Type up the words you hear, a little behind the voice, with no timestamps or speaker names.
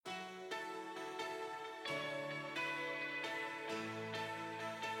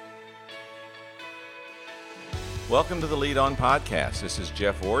Welcome to the Lead On Podcast. This is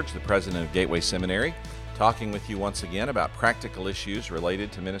Jeff Orge, the president of Gateway Seminary, talking with you once again about practical issues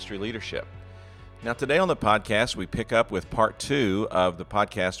related to ministry leadership. Now, today on the podcast, we pick up with part 2 of the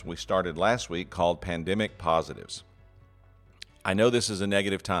podcast we started last week called Pandemic Positives. I know this is a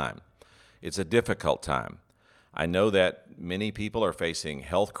negative time. It's a difficult time. I know that many people are facing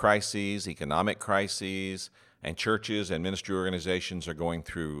health crises, economic crises, and churches and ministry organizations are going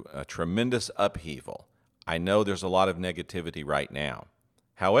through a tremendous upheaval. I know there's a lot of negativity right now.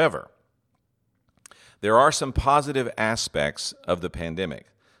 However, there are some positive aspects of the pandemic,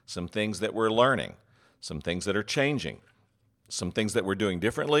 some things that we're learning, some things that are changing, some things that we're doing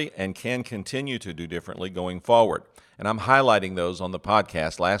differently and can continue to do differently going forward. And I'm highlighting those on the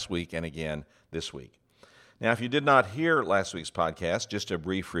podcast last week and again this week. Now, if you did not hear last week's podcast, just a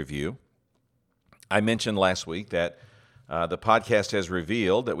brief review. I mentioned last week that the podcast has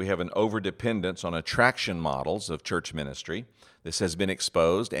revealed that we have an overdependence on attraction models of church ministry. This has been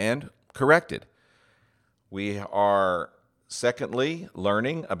exposed and corrected. We are, secondly,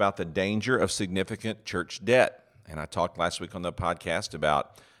 learning about the danger of significant church debt. And I talked last week on the podcast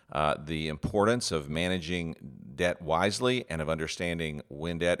about the importance of managing debt wisely and of understanding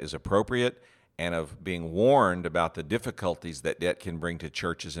when debt is appropriate and of being warned about the difficulties that debt can bring to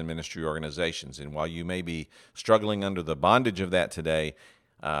churches and ministry organizations. And while you may be struggling under the bondage of that today,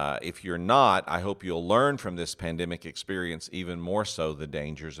 if you're not, I hope you'll learn from this pandemic experience even more so the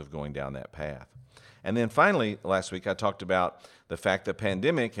dangers of going down that path. And then finally, last week I talked about the fact the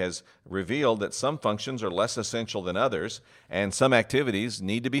pandemic has revealed that some functions are less essential than others, and some activities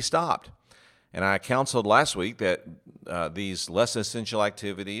need to be stopped. And I counseled last week that these less essential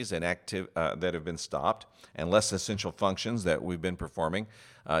activities and that have been stopped and less essential functions that we've been performing,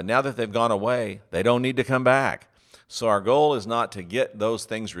 now that they've gone away, they don't need to come back. So our goal is not to get those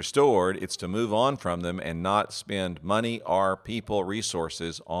things restored, it's to move on from them and not spend money or people,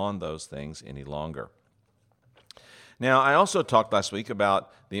 resources on those things any longer. Now, I also talked last week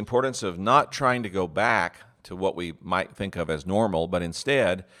about the importance of not trying to go back to what we might think of as normal, but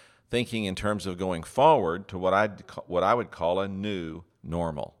instead thinking in terms of going forward to what I would call a new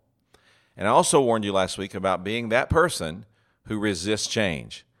normal. And I also warned you last week about being that person who resists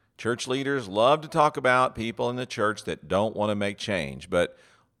change. Church leaders love to talk about people in the church that don't want to make change, but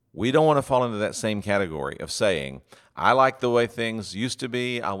we don't want to fall into that same category of saying, I like the way things used to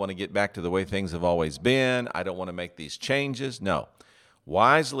be, I want to get back to the way things have always been, I don't want to make these changes. No.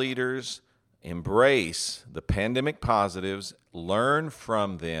 Wise leaders embrace the pandemic positives, learn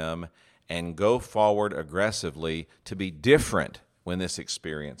from them, and go forward aggressively to be different when this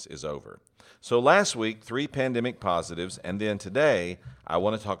experience is over. So last week, 3 pandemic positives, and then today, I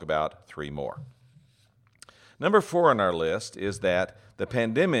want to talk about 3 more. Number 4 on our list is that the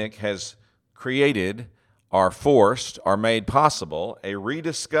pandemic has created or forced or made possible a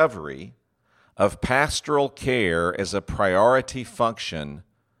rediscovery of pastoral care as a priority function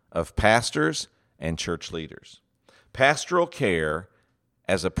of pastors and church leaders. Pastoral care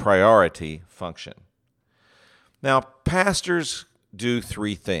as a priority function. Now, pastors do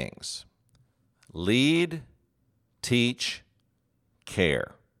 3 things: lead, teach,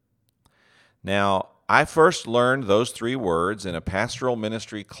 care. Now, I first learned those 3 words in a pastoral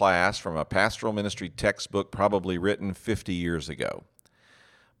ministry class from a pastoral ministry textbook probably written 50 years ago.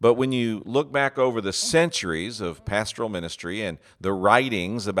 But when you look back over the centuries of pastoral ministry and the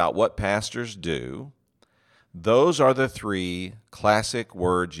writings about what pastors do, those are the 3 classic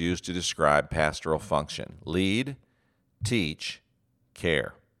words used to describe pastoral function: lead, teach,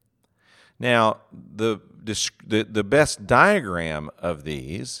 care. Now, the best diagram of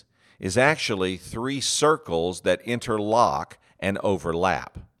these is actually 3 circles that interlock and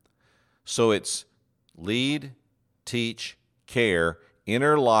overlap. So it's lead, teach, care,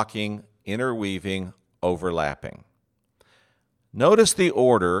 interlocking, interweaving, overlapping. Notice the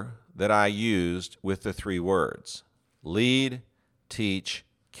order that I used with the 3 words: lead, teach,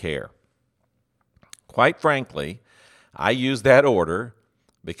 care. Quite frankly, I use that order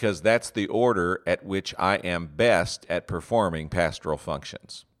because that's the order at which I am best at performing pastoral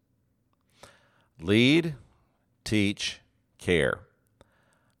functions. Lead, teach, care.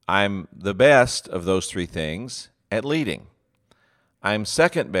 I'm the best of those 3 things at leading. I'm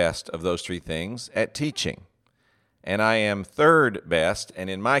second best of those 3 things at teaching. And I am third best, and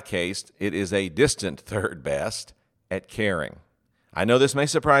in my case, it is a distant third best, at caring. I know this may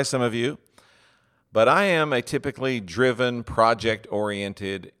surprise some of you, but I am a typically driven,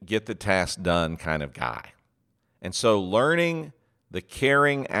 project-oriented, get the task done kind of guy. And so learning the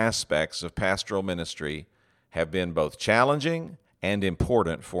caring aspects of pastoral ministry have been both challenging and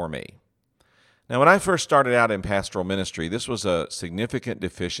important for me. Now, when I first started out in pastoral ministry, this was a significant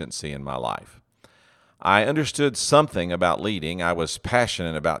deficiency in my life. I understood something about leading. I was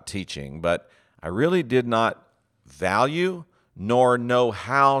passionate about teaching, but I really did not value nor know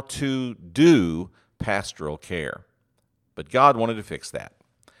how to do pastoral care. But God wanted to fix that.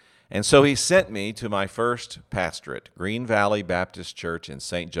 And so He sent me to my first pastorate, Green Valley Baptist Church in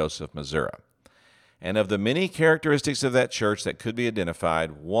St. Joseph, Missouri. And of the many characteristics of that church that could be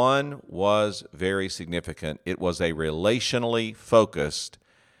identified, one was very significant. It was a relationally focused,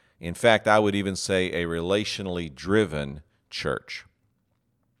 in fact, I would even say a relationally driven church.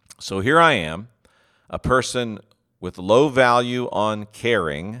 So here I am, a person with low value on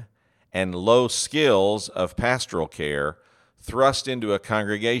caring and low skills of pastoral care, thrust into a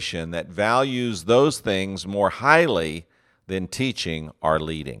congregation that values those things more highly than teaching or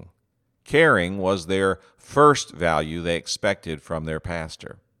leading. Caring was their first value they expected from their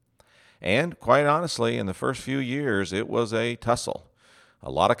pastor. And quite honestly, in the first few years, it was a tussle,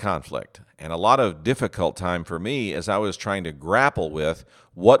 a lot of conflict, and a lot of difficult time for me as I was trying to grapple with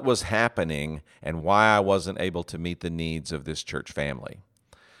what was happening and why I wasn't able to meet the needs of this church family.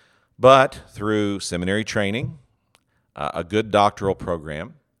 But through seminary training, a good doctoral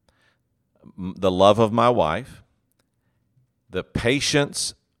program, the love of my wife, the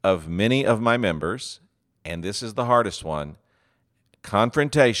patience of many of my members, and this is the hardest one,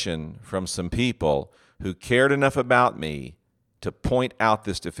 confrontation from some people who cared enough about me to point out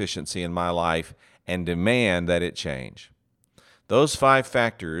this deficiency in my life and demand that it change. Those 5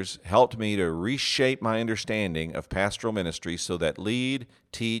 factors helped me to reshape my understanding of pastoral ministry so that lead,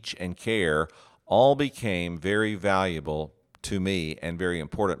 teach, and care all became very valuable to me and very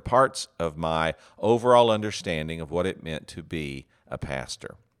important parts of my overall understanding of what it meant to be a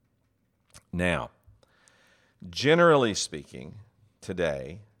pastor. Now, generally speaking,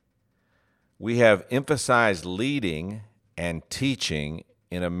 today, we have emphasized leading and teaching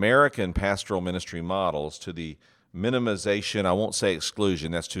in American pastoral ministry models to the minimization, I won't say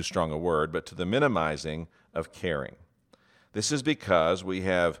exclusion, that's too strong a word, but to the minimizing of caring. This is because we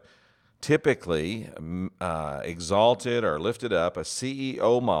have typically exalted or lifted up a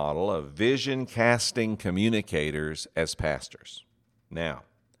CEO model of vision-casting communicators as pastors. Now,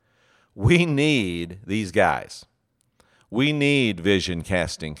 we need these guys. We need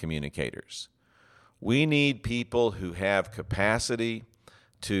vision-casting communicators. We need people who have capacity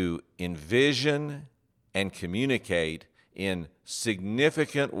to envision and communicate in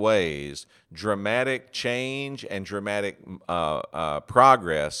significant ways dramatic change and dramatic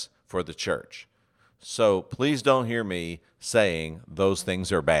progress for the church. So please don't hear me saying those things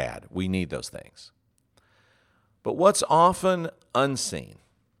are bad. We need those things. But what's often unseen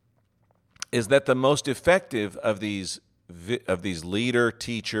is that the most effective of these leader,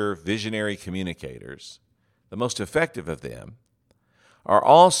 teacher, visionary communicators, the most effective of them, are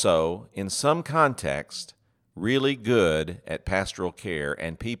also, in some context, really good at pastoral care,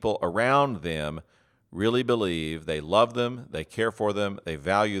 and people around them really believe they love them, they care for them, they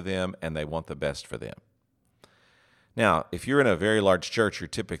value them, and they want the best for them. Now, if you're in a very large church, you're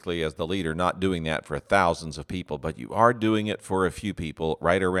typically, as the leader, not doing that for thousands of people, but you are doing it for a few people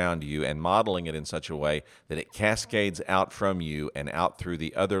right around you and modeling it in such a way that it cascades out from you and out through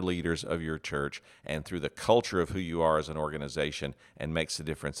the other leaders of your church and through the culture of who you are as an organization and makes a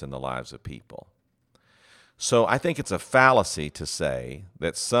difference in the lives of people. So I think it's a fallacy to say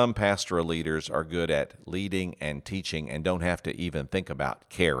that some pastoral leaders are good at leading and teaching and don't have to even think about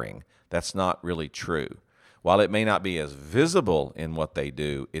caring. That's not really true. While it may not be as visible in what they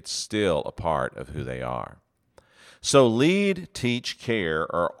do, it's still a part of who they are. So lead, teach, care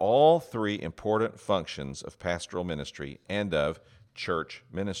are all 3 important functions of pastoral ministry and of church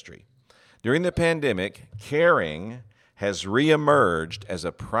ministry. During the pandemic, caring has reemerged as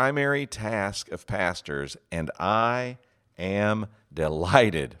a primary task of pastors, and I am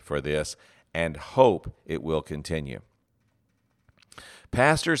delighted for this and hope it will continue.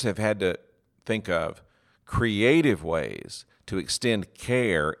 Pastors have had to think of creative ways to extend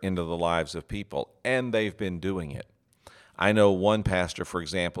care into the lives of people, and they've been doing it. I know one pastor, for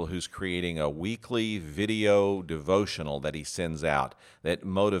example, who's creating a weekly video devotional that he sends out that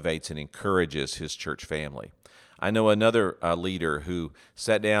motivates and encourages his church family. I know another leader who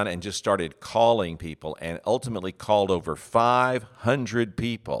sat down and just started calling people and ultimately called over 500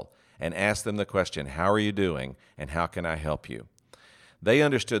 people and asked them the question, how are you doing and how can I help you? They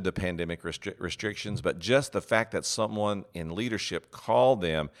understood the pandemic restrictions, but just the fact that someone in leadership called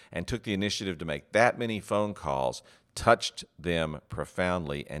them and took the initiative to make that many phone calls touched them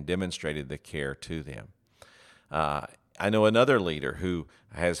profoundly and demonstrated the care to them. I know another leader who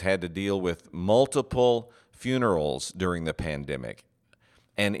has had to deal with multiple funerals during the pandemic.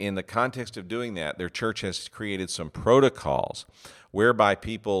 And in the context of doing that, their church has created some protocols whereby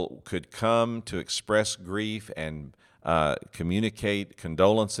people could come to express grief and communicate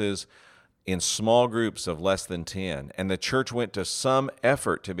condolences in small groups of less than 10. And the church went to some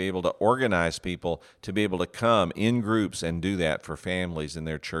effort to be able to organize people to be able to come in groups and do that for families in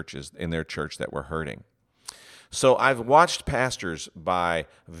their churches, in their church that were hurting. So I've watched pastors by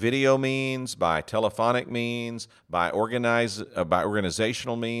video means, by telephonic means, by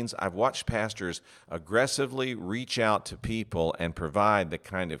organizational means. I've watched pastors aggressively reach out to people and provide the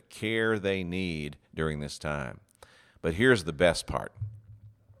kind of care they need during this time. But here's the best part.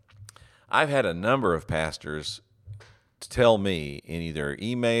 I've had a number of pastors tell me in either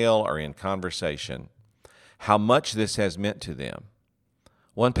email or in conversation how much this has meant to them.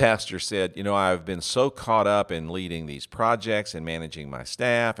 One pastor said, I've been so caught up in leading these projects and managing my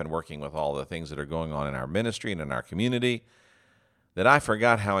staff and working with all the things that are going on in our ministry and in our community that I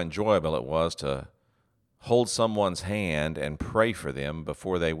forgot how enjoyable it was to hold someone's hand and pray for them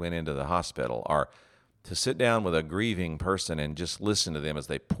before they went into the hospital, or to sit down with a grieving person and just listen to them as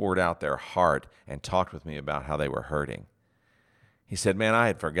they poured out their heart and talked with me about how they were hurting. He said, man, I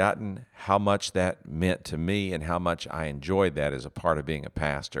had forgotten how much that meant to me and how much I enjoyed that as a part of being a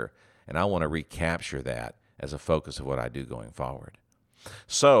pastor, and I want to recapture that as a focus of what I do going forward.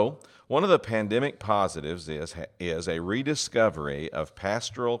 So, one of the pandemic positives is a rediscovery of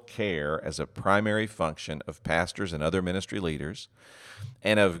pastoral care as a primary function of pastors and other ministry leaders,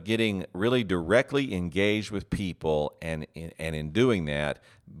 and of getting really directly engaged with people, and in doing that,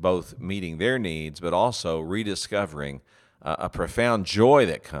 both meeting their needs, but also rediscovering a profound joy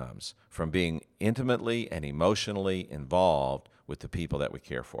that comes from being intimately and emotionally involved with the people that we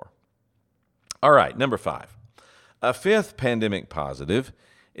care for. All right, number 5. A fifth pandemic positive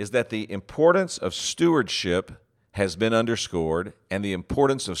is that the importance of stewardship has been underscored, and the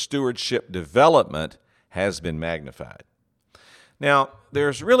importance of stewardship development has been magnified. Now,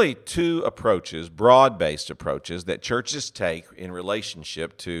 there's really 2 approaches, broad-based approaches, that churches take in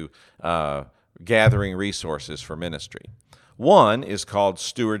relationship to gathering resources for ministry. One is called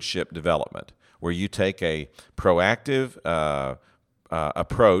stewardship development, where you take a proactive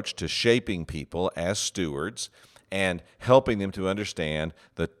approach to shaping people as stewards and helping them to understand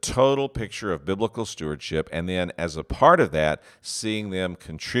the total picture of biblical stewardship, and then as a part of that, seeing them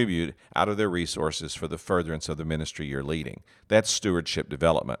contribute out of their resources for the furtherance of the ministry you're leading. That's stewardship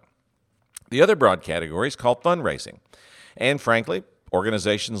development. The other broad category is called fundraising. And frankly,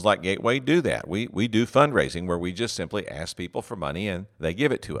 organizations like Gateway do that. We do fundraising where we just simply ask people for money and they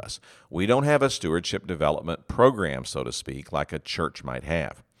give it to us. We don't have a stewardship development program, so to speak, like a church might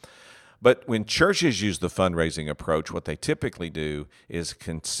have. But when churches use the fundraising approach, what they typically do is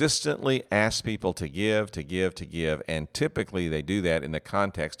consistently ask people to give, and typically they do that in the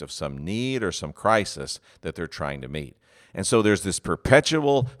context of some need or some crisis that they're trying to meet. And so there's this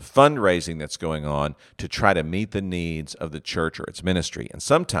perpetual fundraising that's going on to try to meet the needs of the church or its ministry. And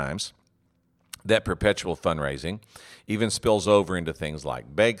sometimes that perpetual fundraising even spills over into things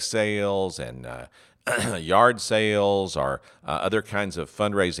like bake sales and yard sales, or other kinds of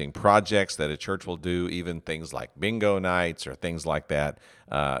fundraising projects that a church will do, even things like bingo nights or things like that,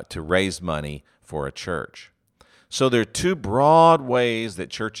 to raise money for a church. So there are 2 broad ways that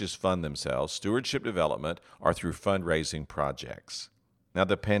churches fund themselves: stewardship development or through fundraising projects. Now,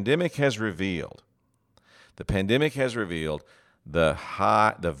 the pandemic has revealed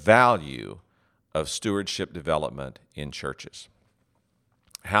the value of stewardship development in churches.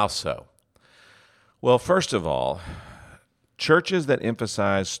 How so? Well, first of all, churches that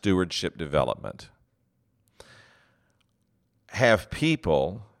emphasize stewardship development have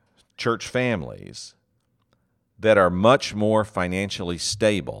people, church families, that are much more financially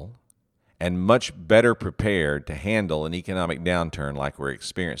stable and much better prepared to handle an economic downturn like we're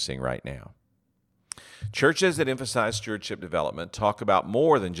experiencing right now. Churches that emphasize stewardship development talk about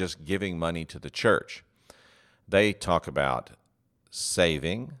more than just giving money to the church. They talk about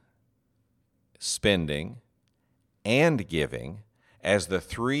saving, spending, and giving as the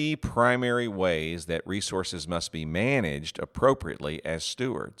 3 primary ways that resources must be managed appropriately as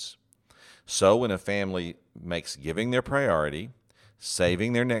stewards. So when a family makes giving their priority,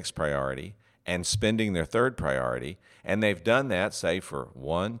 saving their next priority, and spending their third priority, and they've done that, say, for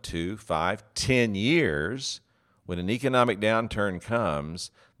 1, 2, 5, 10 years, when an economic downturn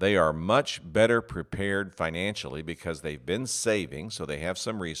comes, they are much better prepared financially because they've been saving, so they have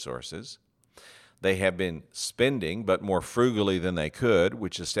some resources. They have been spending, but more frugally than they could,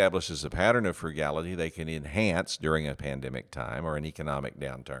 which establishes a pattern of frugality they can enhance during a pandemic time or an economic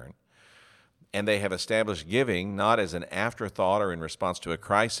downturn. And they have established giving not as an afterthought or in response to a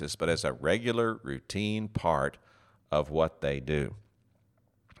crisis, but as a regular, routine part of what they do.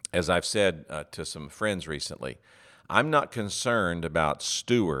 As I've said to some friends recently, I'm not concerned about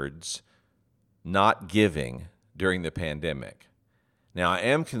stewards not giving during the pandemic. Now, I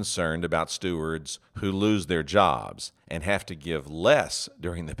am concerned about stewards who lose their jobs and have to give less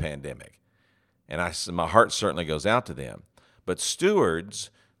during the pandemic. And my heart certainly goes out to them. But stewards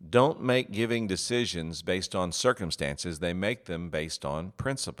don't make giving decisions based on circumstances. They make them based on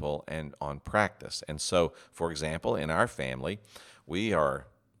principle and on practice. And so, for example, in our family, we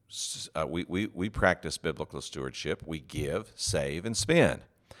practice biblical stewardship. We give, save, and spend.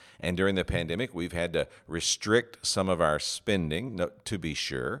 And during the pandemic, we've had to restrict some of our spending, to be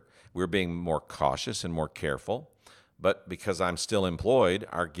sure. We're being more cautious and more careful. But because I'm still employed,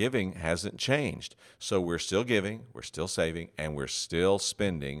 our giving hasn't changed. So we're still giving, we're still saving, and we're still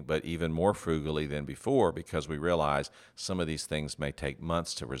spending, but even more frugally than before because we realize some of these things may take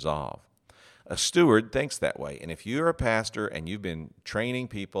months to resolve. A steward thinks that way. And if you're a pastor and you've been training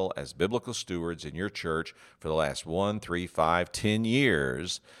people as biblical stewards in your church for the last 1, 3, 5, 10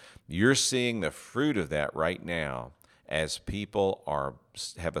 years, you're seeing the fruit of that right now as people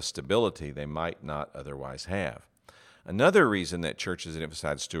have a stability they might not otherwise have. Another reason that churches that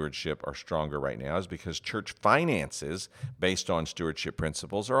emphasize stewardship are stronger right now is because church finances based on stewardship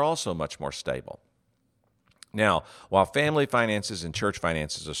principles are also much more stable. Now, while family finances and church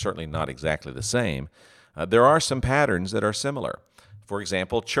finances are certainly not exactly the same, there are some patterns that are similar. For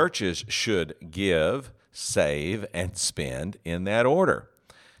example, churches should give, save, and spend in that order,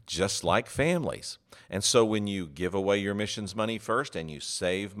 just like families. And so when you give away your missions money first and you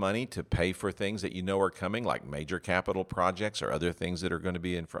save money to pay for things that you know are coming, like major capital projects or other things that are going to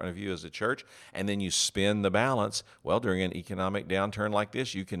be in front of you as a church, and then you spend the balance, well, during an economic downturn like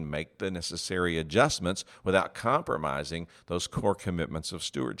this, you can make the necessary adjustments without compromising those core commitments of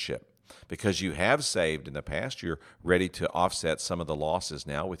stewardship. Because you have saved in the past, you're ready to offset some of the losses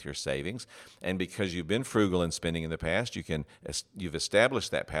now with your savings. And because you've been frugal in spending in the past, you've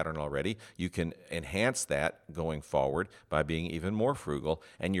established that pattern already. You can enhance that going forward by being even more frugal.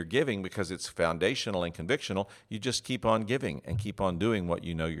 And you're giving because it's foundational and convictional. You just keep on giving and keep on doing what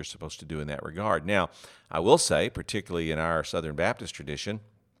you know you're supposed to do in that regard. Now, I will say, particularly in our Southern Baptist tradition,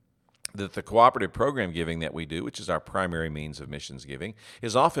 that the cooperative program giving that we do, which is our primary means of missions giving,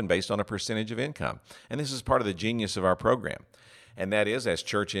 is often based on a percentage of income. And this is part of the genius of our program. And that is, as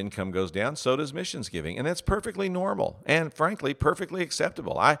church income goes down, so does missions giving. And that's perfectly normal and, frankly, perfectly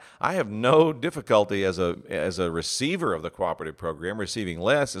acceptable. I have no difficulty as a receiver of the cooperative program receiving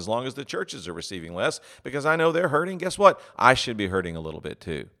less as long as the churches are receiving less, because I know they're hurting. Guess what? I should be hurting a little bit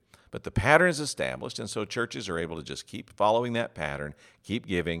too. But the pattern is established, and so churches are able to just keep following that pattern, keep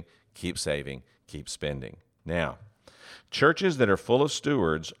giving, keep saving, keep spending. Now, churches that are full of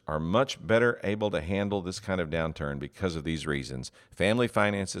stewards are much better able to handle this kind of downturn because of these reasons. Family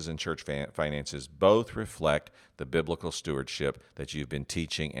finances and church finances both reflect the biblical stewardship that you've been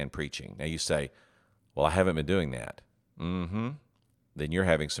teaching and preaching. Now you say, well, I haven't been doing that. Then you're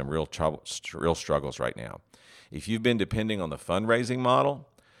having some real struggles right now. If you've been depending on the fundraising model,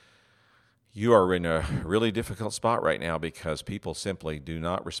 you are in a really difficult spot right now because people simply do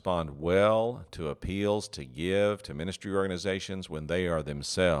not respond well to appeals to give to ministry organizations when they are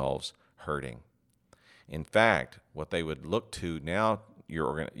themselves hurting. In fact, what they would look to now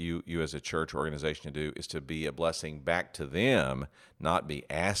you as a church organization to do is to be a blessing back to them, not be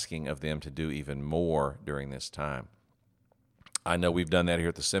asking of them to do even more during this time. I know we've done that here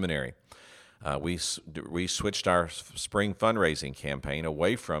at the seminary. We switched our spring fundraising campaign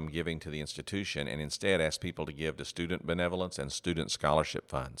away from giving to the institution and instead asked people to give to student benevolence and student scholarship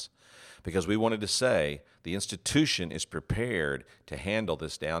funds, because we wanted to say the institution is prepared to handle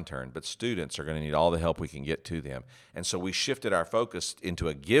this downturn, but students are going to need all the help we can get to them. And so we shifted our focus into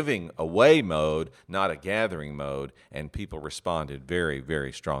a giving away mode, not a gathering mode, and people responded very,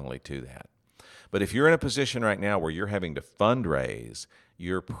 very strongly to that. But if you're in a position right now where you're having to fundraise,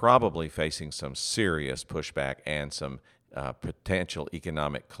 you're probably facing some serious pushback and some potential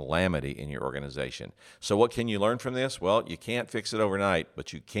economic calamity in your organization. So what can you learn from this? Well, you can't fix it overnight,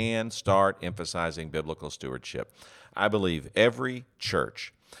 but you can start emphasizing biblical stewardship. I believe every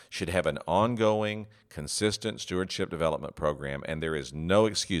church should have an ongoing, consistent stewardship development program, and there is no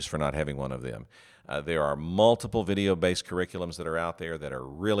excuse for not having one of them. There are multiple video-based curriculums that are out there that are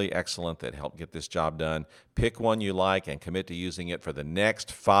really excellent that help get this job done. Pick one you like and commit to using it for the next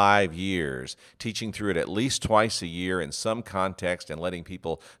 5 years, teaching through it at least twice a year in some context and letting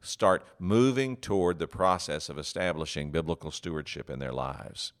people start moving toward the process of establishing biblical stewardship in their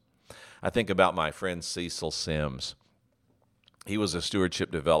lives. I think about my friend Cecil Sims. He was a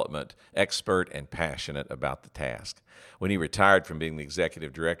stewardship development expert and passionate about the task. When he retired from being the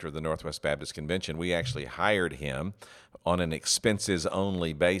executive director of the Northwest Baptist Convention, we actually hired him on an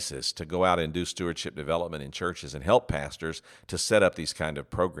expenses-only basis to go out and do stewardship development in churches and help pastors to set up these kind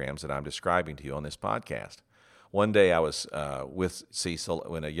of programs that I'm describing to you on this podcast. One day I was with Cecil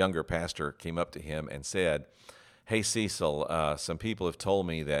when a younger pastor came up to him and said, "Hey, Cecil, some people have told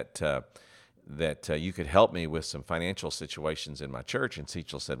me that you could help me with some financial situations in my church." And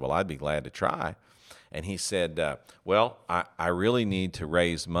Cecil said, "Well, I'd be glad to try." And he said, "Well, I really need to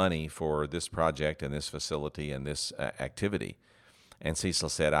raise money for this project and this facility and this activity." And Cecil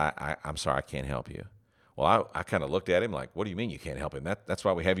said, I'm sorry, I can't help you." Well, I kind of looked at him like, "What do you mean you can't help him? That's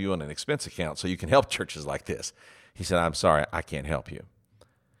why we have you on an expense account, so you can help churches like this." He said, "I'm sorry, I can't help you."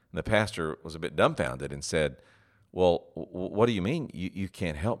 And the pastor was a bit dumbfounded and said, "Well, what do you mean you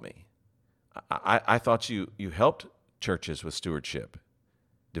can't help me? I thought you helped churches with stewardship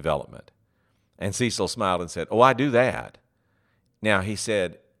development." And Cecil smiled and said, "Oh, I do that." Now, he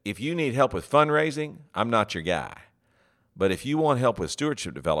said, "If you need help with fundraising, I'm not your guy. But if you want help with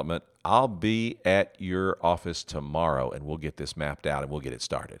stewardship development, I'll be at your office tomorrow, and we'll get this mapped out, and we'll get it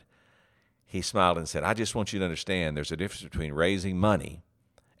started." He smiled and said, "I just want you to understand there's a difference between raising money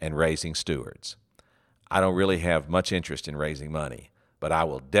and raising stewards. I don't really have much interest in raising money, but I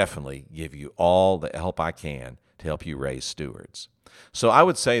will definitely give you all the help I can to help you raise stewards." So I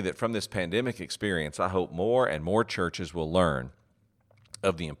would say that from this pandemic experience, I hope more and more churches will learn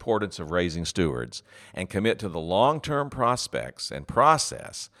of the importance of raising stewards and commit to the long-term prospects and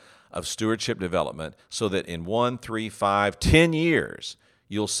process of stewardship development so that in 1, 3, 5, 10 years,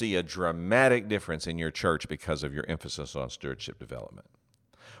 you'll see a dramatic difference in your church because of your emphasis on stewardship development.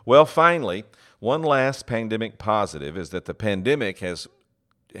 Well, finally, one last pandemic positive is that the pandemic has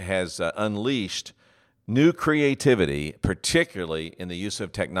unleashed new creativity, particularly in the use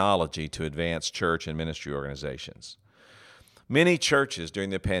of technology to advance church and ministry organizations. Many churches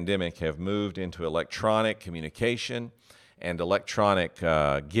during the pandemic have moved into electronic communication and electronic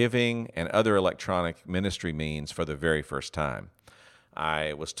giving and other electronic ministry means for the very first time.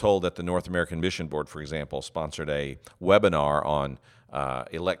 I was told that the North American Mission Board, for example, sponsored a webinar on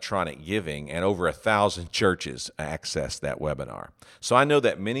electronic giving, and over 1,000 churches accessed that webinar. So I know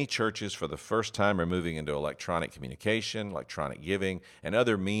that many churches for the first time are moving into electronic communication, electronic giving, and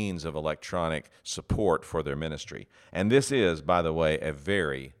other means of electronic support for their ministry. And this is, by the way, a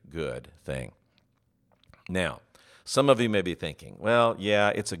very good thing. Now, some of you may be thinking, well, yeah,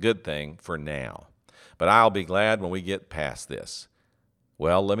 it's a good thing for now, but I'll be glad when we get past this.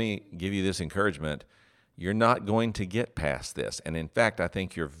 Well, let me give you this encouragement. You're not going to get past this. And in fact, I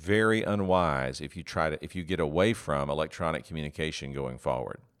think you're very unwise if you get away from electronic communication going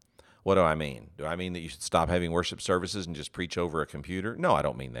forward. What do I mean? Do I mean that you should stop having worship services and just preach over a computer? No, I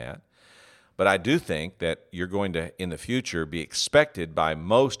don't mean that. But I do think that you're going to, in the future, be expected by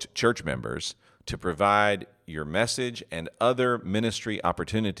most church members to provide your message and other ministry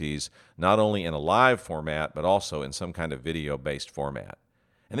opportunities, not only in a live format, but also in some kind of video-based format.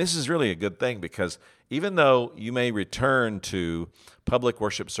 And this is really a good thing because even though you may return to public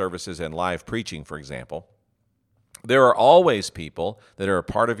worship services and live preaching, for example, there are always people that are a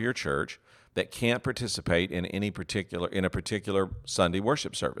part of your church that can't participate in a particular Sunday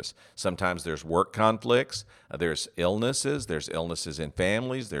worship service. Sometimes there's work conflicts, there's illnesses in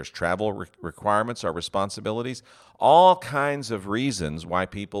families, there's travel requirements or responsibilities, all kinds of reasons why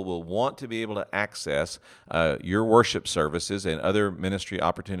people will want to be able to access your worship services and other ministry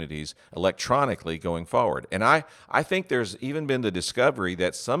opportunities electronically going forward. And I think there's even been the discovery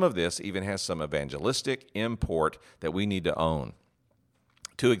that some of this even has some evangelistic import that we need to own.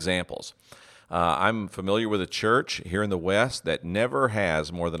 2 examples. I'm familiar with a church here in the West that never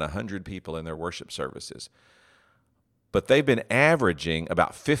has more than 100 people in their worship services. But they've been averaging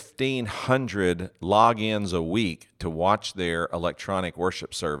about 1,500 logins a week to watch their electronic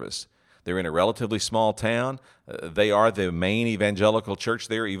worship service. They're in a relatively small town. They are the main evangelical church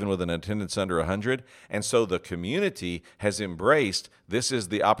there, even with an attendance under 100. And so the community has embraced this is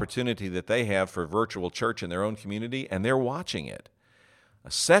the opportunity that they have for virtual church in their own community, and they're watching it.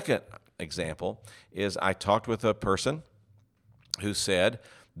 A second example is I talked with a person who said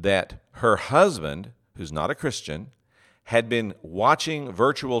that her husband, who's not a Christian, had been watching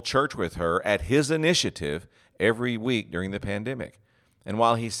virtual church with her at his initiative every week during the pandemic. And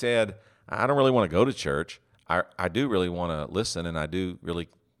while he said, I don't really want to go to church, I do really want to listen, and I do really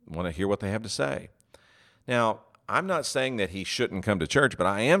want to hear what they have to say. Now, I'm not saying that he shouldn't come to church, but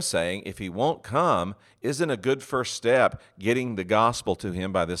I am saying if he won't come, isn't a good first step getting the gospel to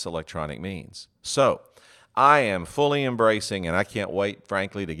him by this electronic means? So, I am fully embracing, and I can't wait,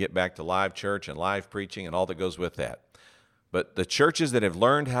 frankly, to get back to live church and live preaching and all that goes with that. But the churches that have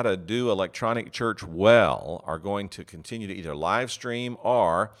learned how to do electronic church well are going to continue to either live stream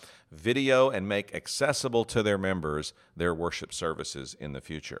or video and make accessible to their members their worship services in the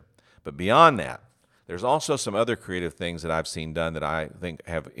future. But beyond that, there's also some other creative things that I've seen done that I think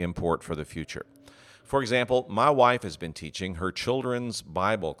have import for the future. For example, my wife has been teaching her children's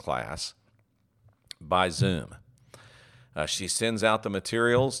Bible class by Zoom. She sends out the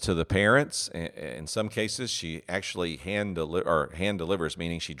materials to the parents. In some cases, she actually hand delivers,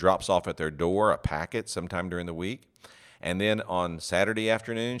 meaning she drops off at their door a packet sometime during the week. And then on Saturday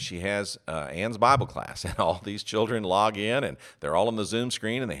afternoon, she has Ann's Bible class, and all these children log in, and they're all on the Zoom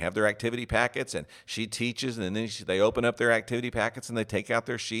screen, and they have their activity packets, and she teaches, and then they open up their activity packets, and they take out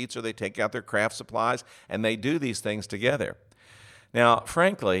their sheets, or they take out their craft supplies, and they do these things together. Now,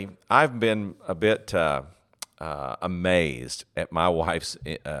 frankly, I've been a bit amazed at my wife's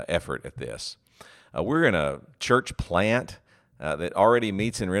effort at this. We're in a church plant that already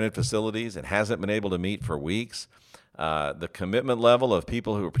meets in rented facilities and hasn't been able to meet for weeks. The commitment level of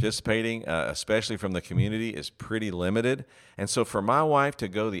people who are participating, especially from the community, is pretty limited. And so for my wife to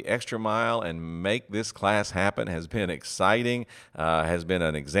go the extra mile and make this class happen has been exciting, has been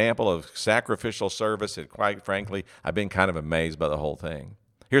an example of sacrificial service, and quite frankly, I've been kind of amazed by the whole thing.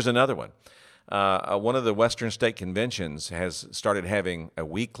 Here's another one. One of the Western State Conventions has started having a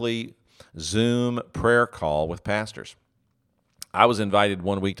weekly Zoom prayer call with pastors. I was invited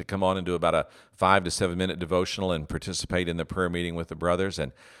one week to come on and do about a 5 to 7 minute devotional and participate in the prayer meeting with the brothers,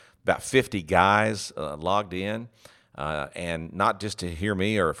 and about 50 guys logged in, and not just to hear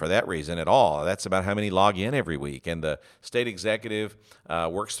me or for that reason at all. That's about how many log in every week. And the state executive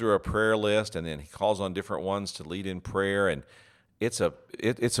works through a prayer list, and then he calls on different ones to lead in prayer, and it's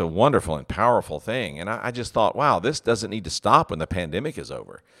a wonderful and powerful thing. And I just thought, wow, this doesn't need to stop when the pandemic is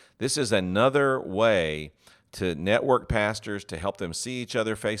over. This is another way to network pastors, to help them see each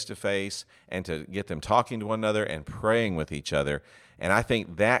other face to face, and to get them talking to one another and praying with each other. And I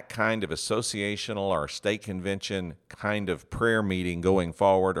think that kind of associational or state convention kind of prayer meeting going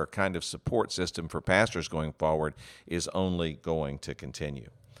forward, or kind of support system for pastors going forward, is only going to continue.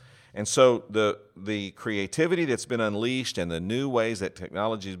 And so the creativity that's been unleashed and the new ways that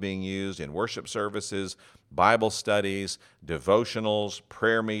technology is being used in worship services, Bible studies, devotionals,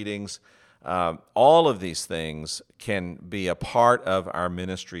 prayer meetings, all of these things can be a part of our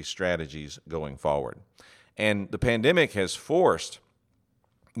ministry strategies going forward. And the pandemic has forced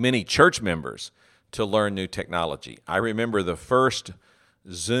many church members to learn new technology. I remember the first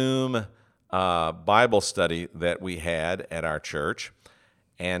Zoom Bible study that we had at our church,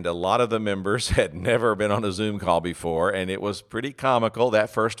 and a lot of the members had never been on a Zoom call before, and it was pretty comical,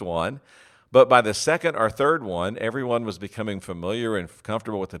 that first one. But by the second or third one, everyone was becoming familiar and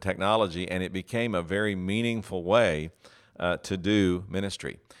comfortable with the technology, and it became a very meaningful way to do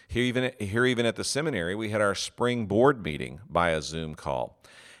ministry. Here even at the seminary, we had our spring board meeting by a Zoom call.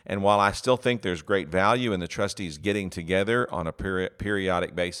 And while I still think there's great value in the trustees getting together on a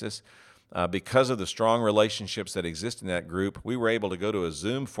periodic basis, because of the strong relationships that exist in that group, we were able to go to a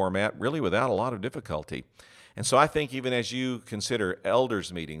Zoom format really without a lot of difficulty. And so I think even as you consider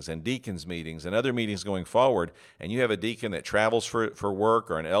elders meetings and deacons meetings and other meetings going forward, and you have a deacon that travels for work,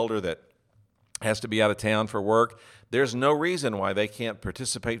 or an elder that has to be out of town for work, there's no reason why they can't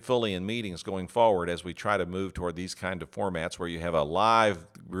participate fully in meetings going forward as we try to move toward these kind of formats where you have a live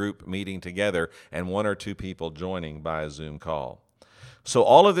group meeting together and one or two people joining by a Zoom call. So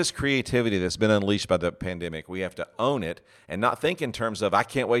all of this creativity that's been unleashed by the pandemic, we have to own it and not think in terms of, I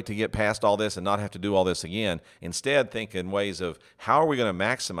can't wait to get past all this and not have to do all this again. Instead, think in ways of, how are we going to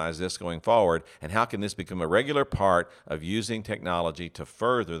maximize this going forward, and how can this become a regular part of using technology to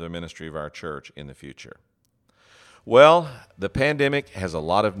further the ministry of our church in the future? Well, the pandemic has a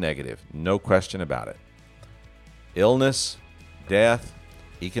lot of negative, no question about it. Illness, death,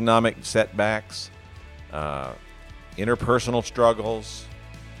 economic setbacks, interpersonal struggles,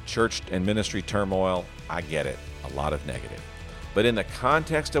 church and ministry turmoil. I get it, a lot of negative. But in the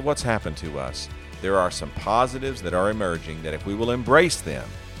context of what's happened to us, there are some positives that are emerging that if we will embrace them,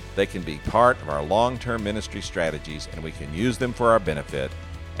 they can be part of our long-term ministry strategies, and we can use them for our benefit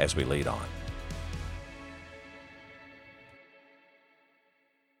as we lead on.